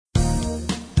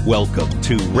Welcome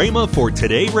to Rhema for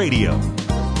Today Radio.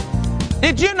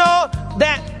 Did you know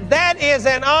that is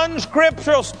an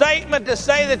unscriptural statement to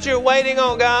say that you're waiting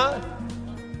on God?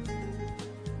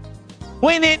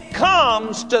 When it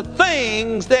comes to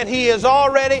things that He has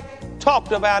already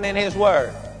talked about in His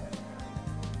Word.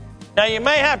 Now, you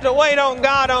may have to wait on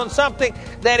God on something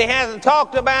that He hasn't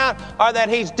talked about or that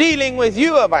He's dealing with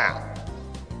you about.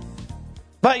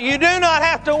 But you do not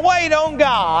have to wait on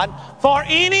God for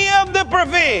any of the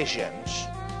provisions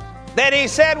that He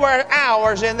said were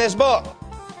ours in this book.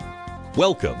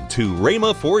 Welcome to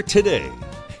Rhema for Today.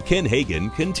 Ken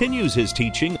Hagin continues his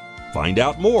teaching. Find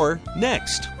out more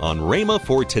next on Rhema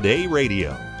for Today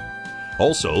Radio.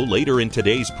 Also, later in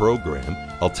today's program,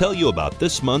 I'll tell you about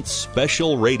this month's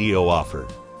special radio offer.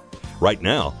 Right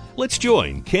now, let's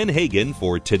join Ken Hagin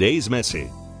for today's message.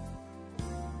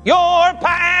 Your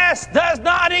past does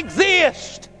not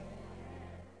exist.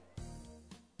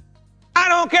 I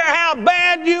don't care how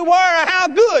bad you were or how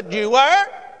good you were.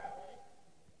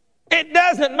 It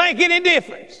doesn't make any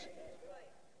difference.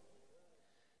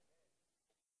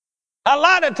 A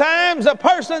lot of times, a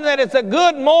person that is a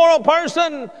good moral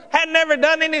person, had never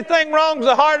done anything wrong, is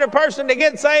a harder person to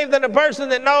get saved than a person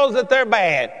that knows that they're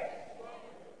bad.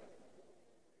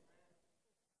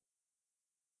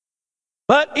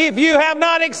 But if you have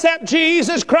not accepted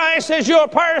Jesus Christ as your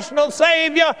personal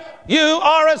Savior, you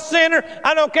are a sinner.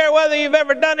 I don't care whether you've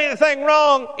ever done anything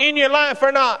wrong in your life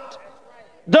or not.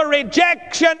 The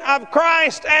rejection of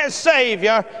Christ as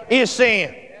Savior is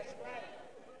sin.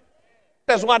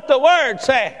 That's what the Word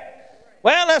says.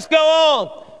 Well, let's go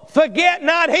on. Forget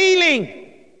not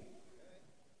healing.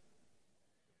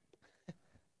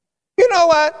 You know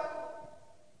what?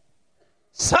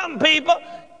 Some people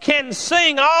can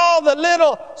sing all the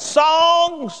little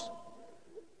songs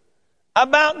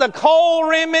about the cold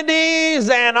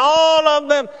remedies and all of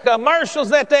the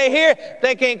commercials that they hear.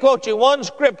 They can't quote you one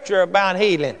scripture about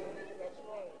healing.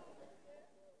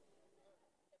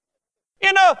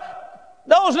 You know,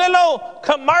 those little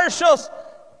commercials,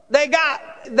 they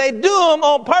do them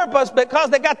on purpose because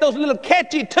they got those little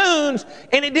catchy tunes,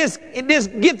 and it just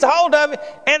gets a hold of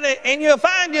it, and you'll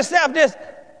find yourself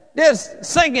just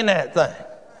singing that thing.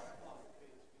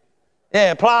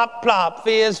 Yeah, plop, plop,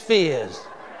 fizz, fizz.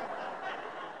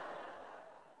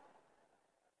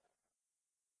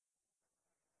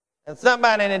 And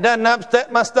somebody that doesn't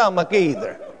upset my stomach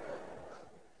either.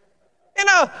 You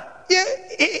know,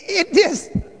 it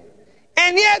just...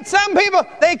 And yet some people,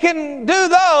 they can do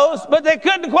those, but they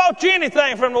couldn't quote you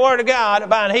anything from the Word of God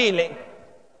about healing.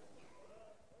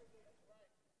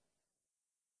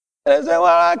 And they say,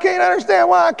 well, I can't understand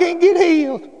why I can't get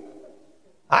healed.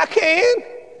 I can.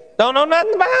 Don't know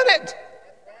nothing about it.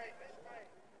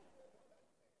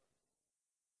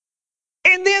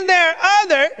 And then there are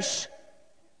others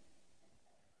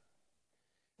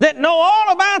that know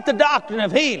all about the doctrine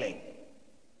of healing.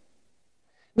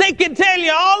 They can tell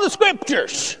you all the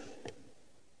scriptures.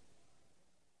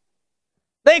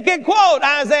 They can quote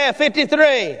Isaiah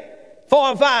 53, 4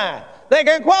 and 5. They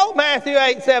can quote Matthew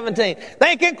 8, 17.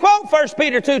 They can quote 1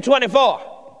 Peter 2, 24.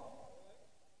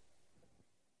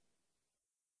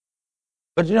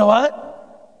 But you know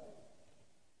what?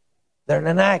 They're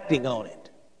not acting on it.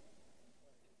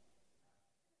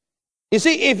 You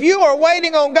see, if you are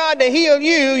waiting on God to heal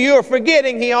you, you're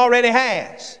forgetting He already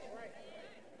has.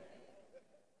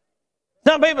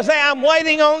 Some people say, I'm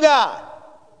waiting on God.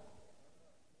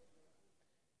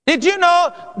 Did you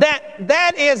know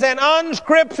that is an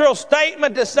unscriptural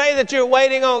statement to say that you're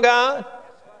waiting on God?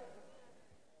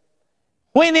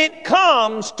 When it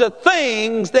comes to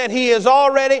things that He has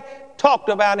already talked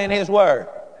about in His Word.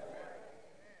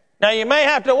 Now, you may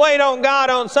have to wait on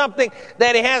God on something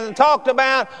that He hasn't talked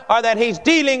about or that He's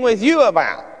dealing with you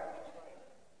about.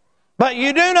 But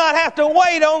you do not have to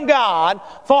wait on God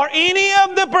for any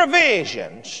of the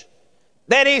provisions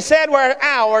that He said were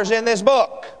ours in this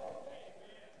book.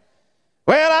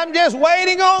 Well, I'm just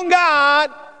waiting on God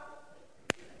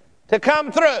to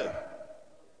come through.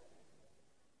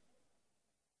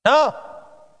 No.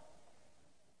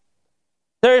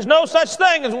 There is no such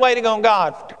thing as waiting on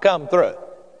God to come through.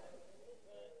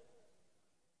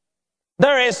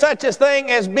 There is such a thing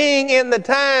as being in the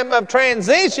time of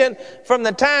transition from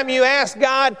the time you ask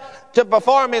God to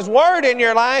perform His Word in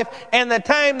your life and the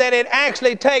time that it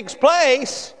actually takes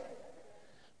place.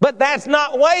 But that's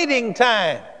not waiting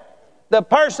time. The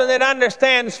person that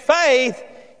understands faith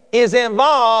is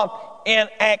involved in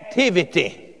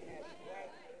activity,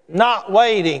 not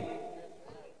waiting.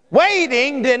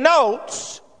 Waiting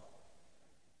denotes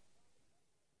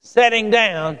setting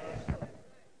down.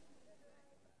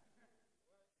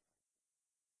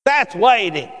 That's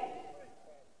waiting.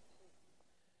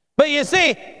 But you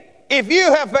see, if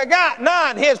you have forgotten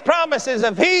not His promises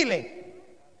of healing,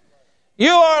 you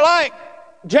are like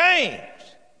James.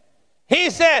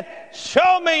 He said,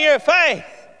 show me your faith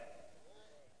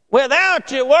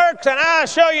without your works, and I'll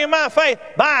show you my faith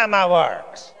by my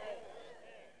works.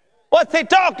 What's he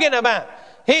talking about?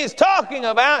 He's talking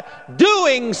about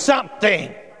doing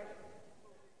something.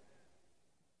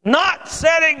 Not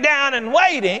sitting down and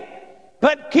waiting,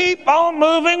 but keep on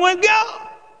moving with God.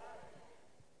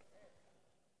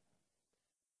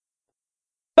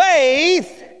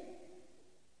 Faith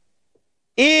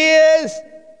is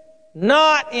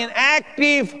not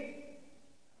inactive.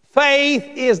 Faith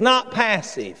is not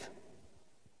passive.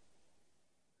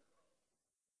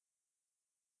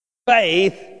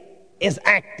 Faith is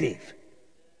active.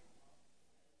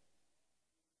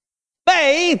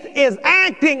 Faith is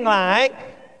acting like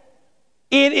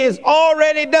it is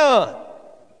already done.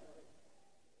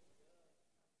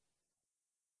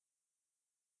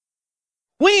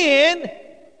 When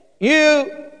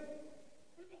you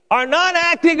are not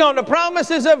acting on the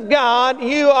promises of God,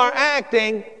 you are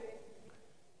acting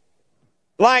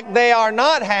like they are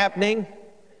not happening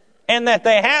and that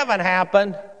they haven't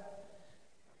happened.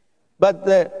 But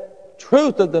the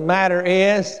truth of the matter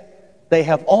is they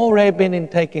have already been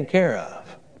taken care of.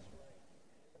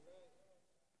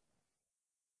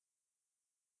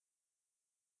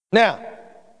 Now,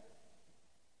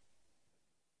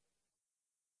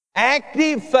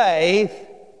 active faith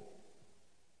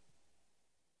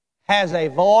has a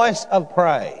voice of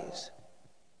praise.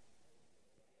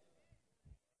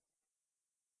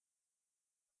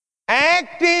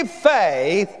 Active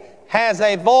faith has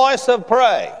a voice of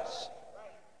praise.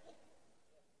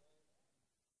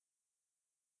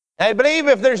 I believe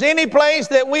if there's any place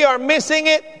that we are missing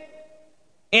it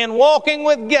in walking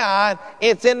with God,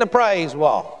 it's in the praise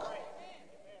walk.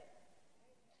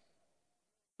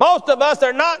 Most of us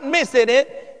are not missing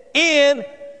it in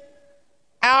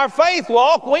our faith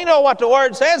walk. We know what the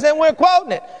Word says and we're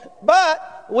quoting it.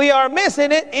 But we are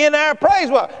missing it in our praise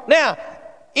walk. Now,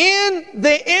 in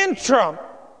the interim,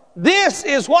 this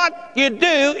is what you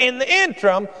do in the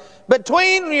interim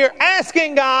between your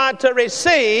asking God to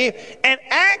receive and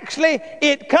actually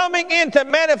it coming into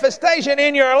manifestation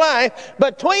in your life.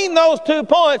 Between those 2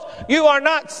 points, you are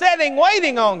not sitting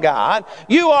waiting on God.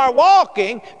 You are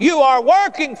walking, you are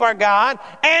working for God,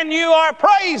 and you are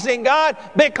praising God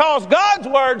because God's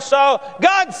word so.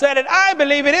 God said it, I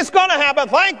believe it, it's going to happen.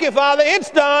 Thank you, Father,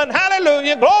 it's done.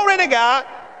 Hallelujah, glory to God.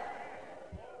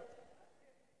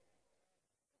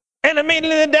 And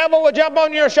immediately the devil will jump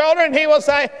on your shoulder and he will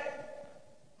say,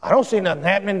 I don't see nothing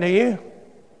happening to you.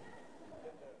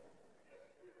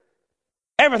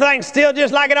 Everything's still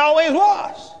just like it always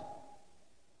was.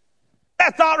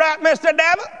 That's all right, Mr.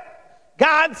 Devil.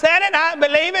 God said it, I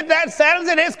believe it, that settles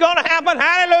it, it's going to happen.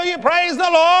 Hallelujah, praise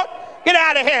the Lord. Get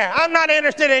out of here. I'm not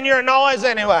interested in your noise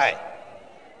anyway.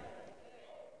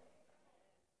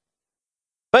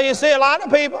 But you see, a lot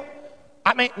of people,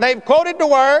 they've quoted the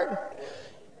word,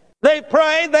 they've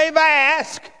prayed, they've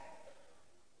asked,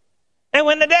 and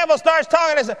when the devil starts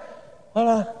talking, they say,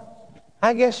 well,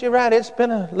 I guess you're right. It's been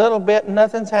a little bit and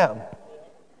nothing's happened.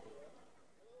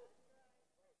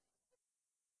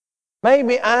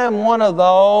 Maybe I'm one of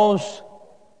those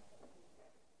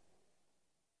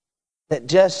that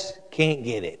just can't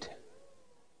get it.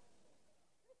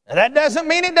 Now, that doesn't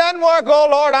mean it doesn't work. Oh,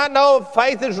 Lord, I know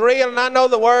faith is real and I know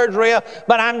the word's real,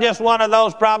 but I'm just one of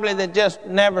those probably that just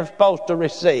never supposed to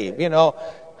receive. You know,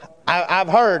 I've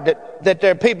heard that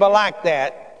there are people like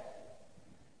that.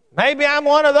 Maybe I'm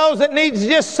one of those that needs to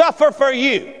just suffer for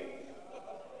you.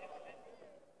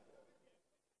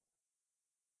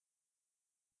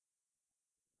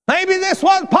 Maybe this is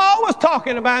what Paul was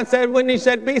talking about and said when he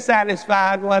said, be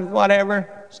satisfied with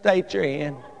whatever state you're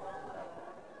in.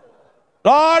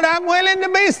 Lord, I'm willing to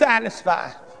be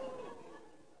satisfied.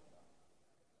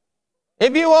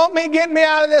 If you want me, get me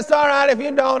out of this, all right. If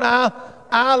you don't,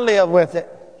 I'll live with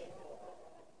it.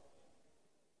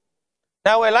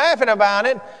 Now, we're laughing about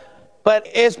it, but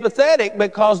it's pathetic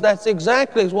because that's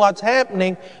exactly what's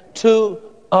happening to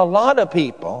a lot of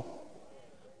people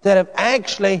that have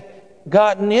actually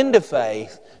gotten into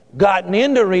faith, gotten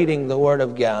into reading the Word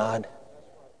of God,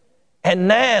 and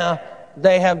now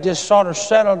they have just sort of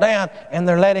settled down and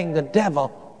they're letting the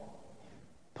devil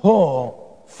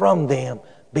pull from them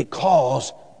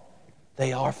because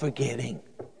they are forgetting.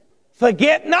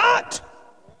 Forget not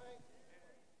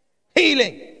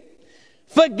healing.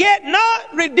 Forget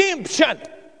not redemption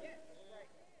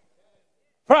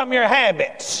from your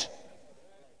habits.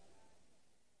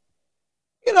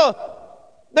 You know,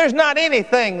 There's not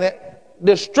anything that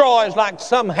destroys like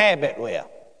some habit will.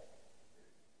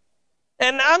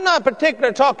 And I'm not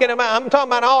particularly talking about, I'm talking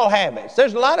about all habits.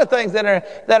 There's a lot of things that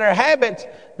are habits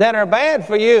that are bad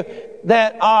for you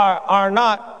that are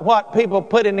not what people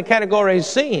put in the category of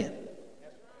sin. You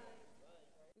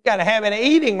got a habit of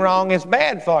eating wrong, it's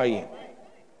bad for you.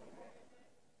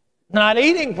 Not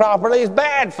eating properly is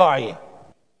bad for you.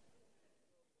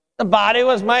 The body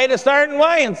was made a certain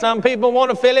way, and some people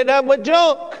want to fill it up with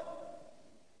junk.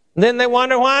 Then they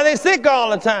wonder why they're sick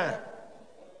all the time.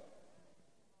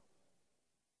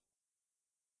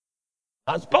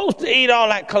 I'm supposed to eat all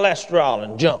that cholesterol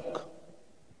and junk.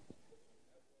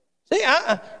 See,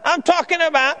 I'm talking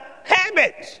about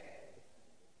habits.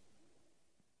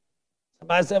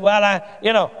 Somebody said, well,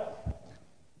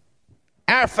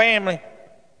 our family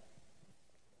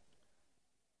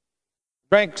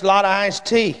drinks a lot of iced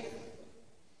tea.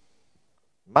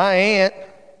 My aunt,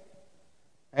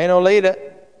 Anolita,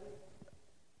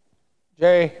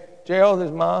 Jerry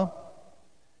Oldham's mom,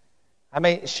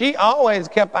 she always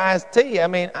kept iced tea.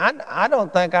 I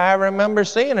don't think I ever remember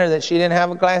seeing her that she didn't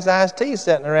have a glass of iced tea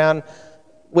sitting around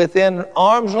within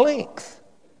arm's length.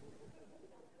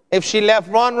 If she left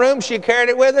one room, she carried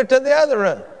it with her to the other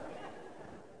room.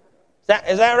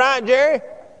 Is that right, Jerry?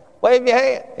 Wave your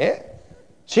hand. Yeah.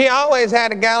 She always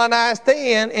had a gallon of iced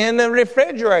tea in the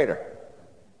refrigerator.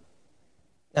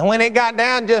 And when it got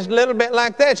down just a little bit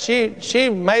like that, she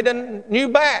made a new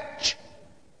batch.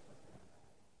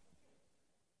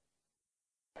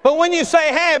 But when you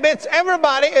say habits,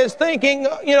 everybody is thinking,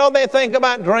 they think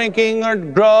about drinking or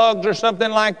drugs or something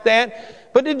like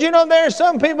that. But did you know there are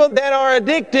some people that are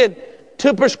addicted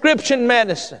to prescription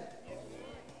medicine?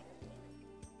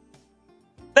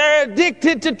 They're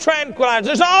addicted to tranquilizers.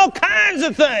 There's all kinds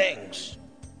of things.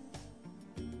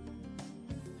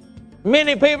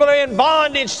 Many people are in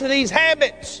bondage to these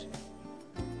habits.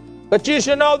 But you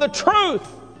should know the truth,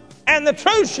 and the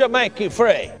truth shall make you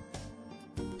free.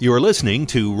 You're listening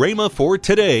to Rhema for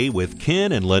Today with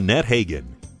Ken and Lynette Hagin.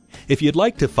 If you'd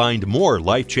like to find more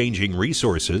life-changing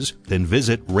resources, then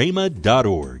visit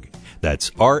rhema.org. That's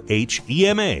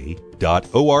RHEMA.org.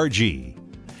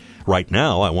 Right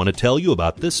now, I want to tell you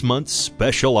about this month's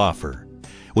special offer.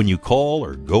 When you call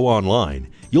or go online,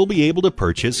 you'll be able to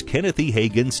purchase Kenneth E.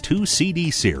 Hagin's 2 CD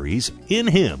series, In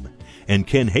Him, and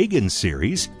Ken Hagin's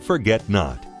series, Forget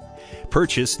Not.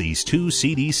 Purchase these 2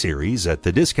 CD series at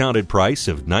the discounted price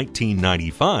of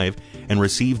 $19.95 and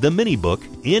receive the mini book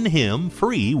In Him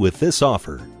free with this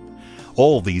offer.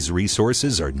 All these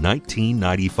resources are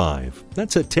 $19.95.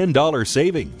 That's a $10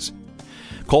 savings.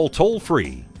 Call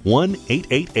toll-free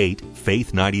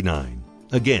 1-888-FAITH-99.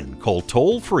 Again, call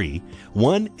toll-free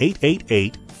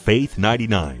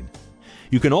 1-888-FAITH-99.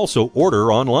 You can also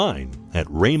order online at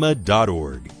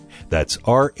rhema.org. That's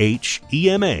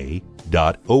RHEMA.org,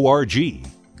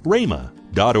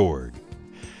 rhema.org.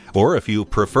 Or if you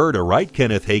prefer to write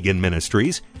Kenneth Hagin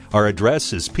Ministries, our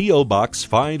address is P.O. Box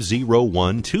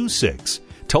 50126,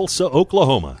 Tulsa,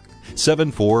 Oklahoma,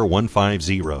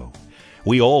 74150.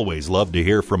 We always love to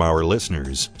hear from our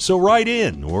listeners, so write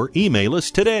in or email us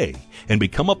today and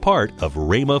become a part of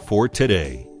Rhema for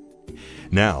Today.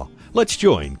 Now, let's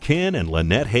join Ken and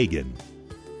Lynette Hagin.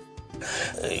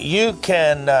 You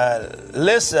can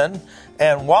listen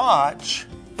and watch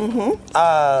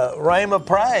Rhema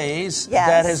Praise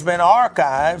that has been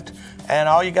archived, and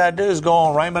all you got to do is go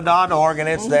on rhema.org and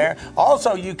it's there.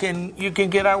 Also, you can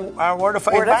get our Word of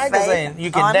Faith magazine.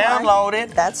 You can download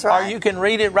it. That's right. Or you can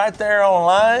read it right there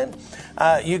online.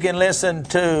 You can listen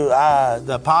to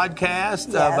the podcast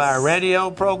of our radio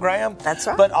program. That's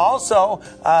right. But also,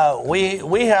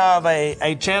 we have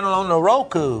a channel on the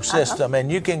Roku system, and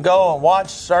you can go and watch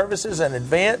services and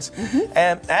events.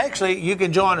 And actually, you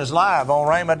can join us live on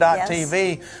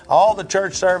Rhema.tv. Yes. All the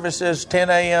church services, 10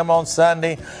 a.m. on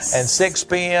Sunday, and 6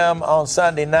 p.m. on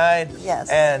Sunday night,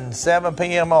 and 7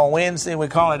 p.m. on Wednesday. We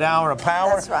call it Hour of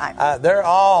Power. That's right. They're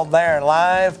all there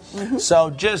live. So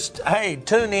just,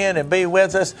 tune in and be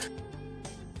with us.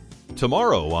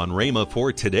 Tomorrow on Rhema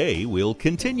for Today, we'll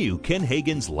continue Ken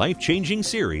Hagin's life-changing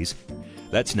series.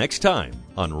 That's next time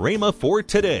on Rhema for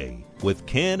Today with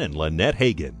Ken and Lynette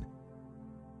Hagin.